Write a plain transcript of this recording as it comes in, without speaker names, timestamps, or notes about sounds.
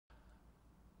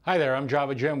Hi there, I'm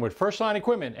Java Jim with First Line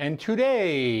Equipment, and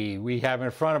today we have in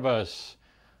front of us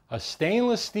a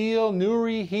stainless steel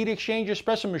Nurri heat exchange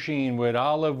espresso machine with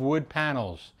olive wood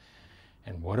panels.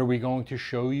 And what are we going to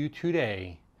show you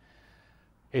today?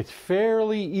 It's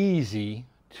fairly easy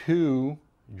to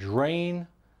drain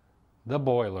the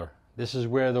boiler. This is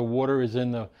where the water is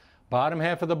in the bottom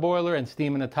half of the boiler and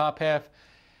steam in the top half.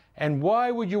 And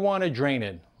why would you want to drain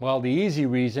it? Well, the easy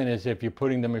reason is if you're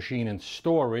putting the machine in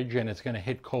storage and it's going to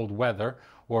hit cold weather,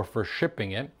 or for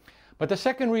shipping it. But the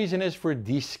second reason is for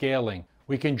descaling.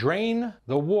 We can drain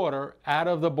the water out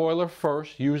of the boiler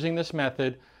first using this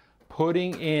method,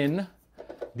 putting in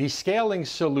descaling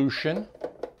solution.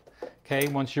 Okay,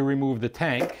 once you remove the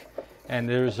tank, and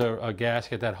there's a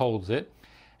gasket that holds it,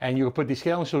 and you put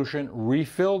descaling solution,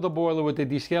 refill the boiler with the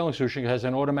descaling solution. It has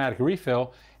an automatic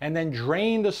refill, and then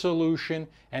drain the solution,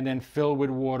 and then fill with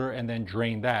water, and then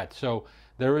drain that. So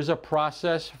there is a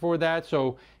process for that,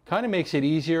 so kind of makes it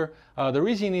easier. The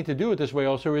reason you need to do it this way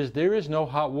also is there is no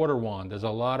hot water wand. There's a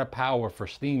lot of power for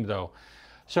steam though.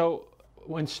 So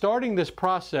when starting this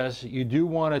process, you do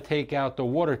want to take out the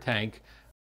water tank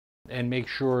and make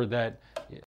sure that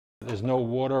there's no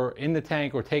water in the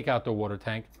tank, or take out the water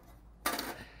tank.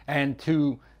 And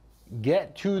to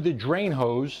get to the drain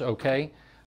hose, okay,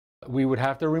 we would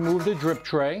have to remove the drip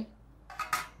tray,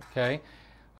 okay.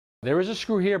 There is a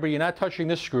screw here, but you're not touching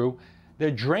this screw. The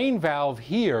drain valve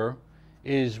here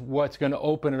is what's going to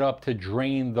open it up to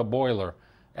drain the boiler.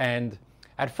 And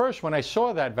at first, when I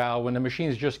saw that valve, when the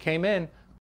machines just came in,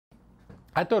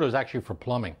 I thought it was actually for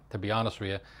plumbing, to be honest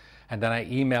with you. And then I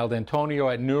emailed Antonio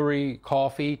at Nurri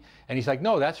Coffee, and he's like,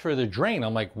 no, that's for the drain.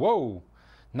 I'm like, whoa,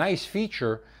 nice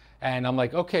feature. And I'm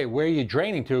like, okay, where are you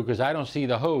draining to? Because I don't see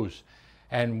the hose.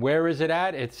 And where is it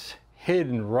at? It's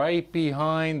hidden right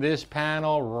behind this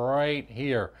panel right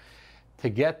here. To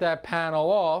get that panel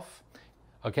off,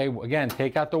 okay, again,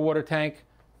 take out the water tank,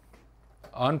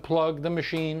 unplug the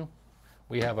machine.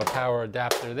 We have a power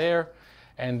adapter there.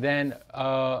 And then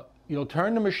you'll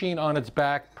turn the machine on its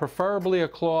back, preferably a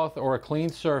cloth or a clean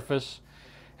surface.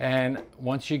 And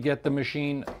once you get the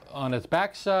machine on its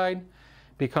backside,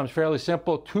 becomes fairly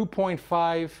simple.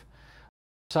 2.5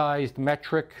 sized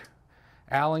metric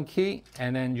Allen key,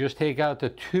 and then just take out the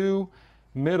two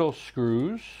middle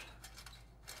screws.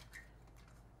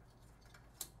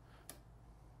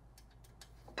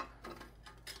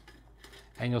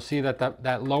 And you'll see that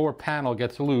that lower panel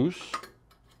gets loose.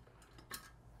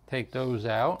 Take those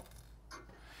out.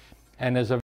 And there's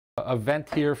a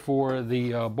vent here for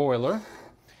the boiler.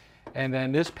 And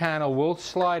then this panel will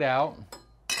slide out.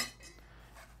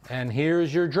 And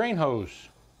here's your drain hose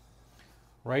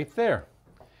right there.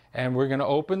 And we're going to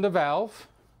open the valve.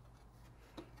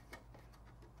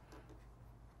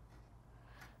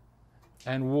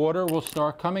 And water will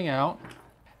start coming out.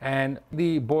 And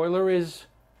the boiler is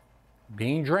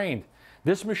being drained.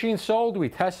 This machine sold. We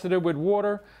tested it with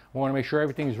water. We want to make sure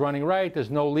everything's running right.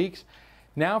 There's no leaks.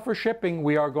 Now for shipping,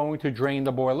 we are going to drain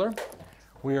the boiler.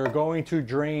 We are going to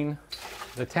drain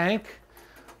the tank.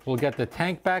 We'll get the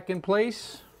tank back in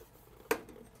place.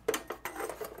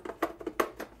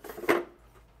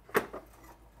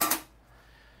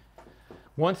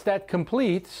 Once that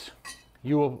completes,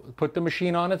 you will put the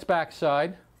machine on its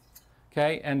backside,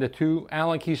 okay, and the two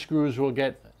Allen key screws will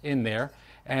get in there.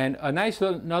 And a nice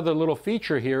another little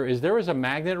feature here is there is a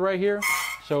magnet right here.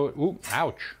 So, ooh,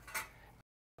 ouch.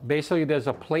 Basically, there's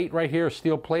a plate right here, a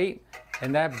steel plate,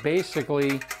 and that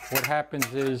basically what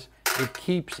happens is it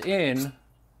keeps in,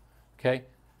 okay,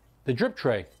 the drip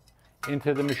tray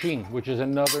into the machine, which is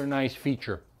another nice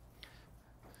feature.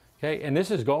 Okay, and this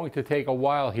is going to take a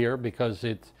while here because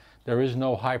there is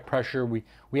no high pressure.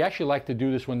 We actually like to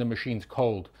do this when the machine's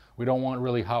cold. We don't want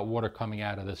really hot water coming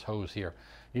out of this hose here.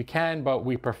 You can, but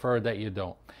we prefer that you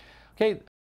don't. Okay,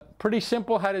 pretty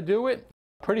simple how to do it.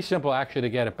 Pretty simple actually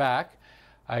to get it back.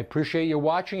 I appreciate you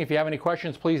watching. If you have any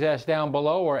questions, please ask down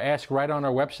below or ask right on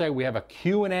our website. We have a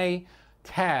Q&A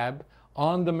tab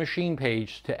on the machine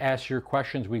page to ask your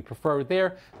questions. We prefer it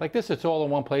there. Like this, it's all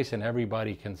in one place and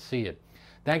everybody can see it.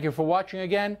 Thank you for watching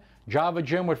again. Java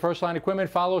Jim with First Line Equipment.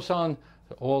 Follow us on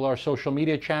all our social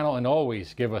media channel and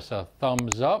always give us a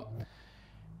thumbs up.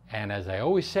 And as I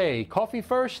always say, coffee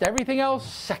first, everything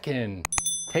else second.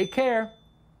 Take care.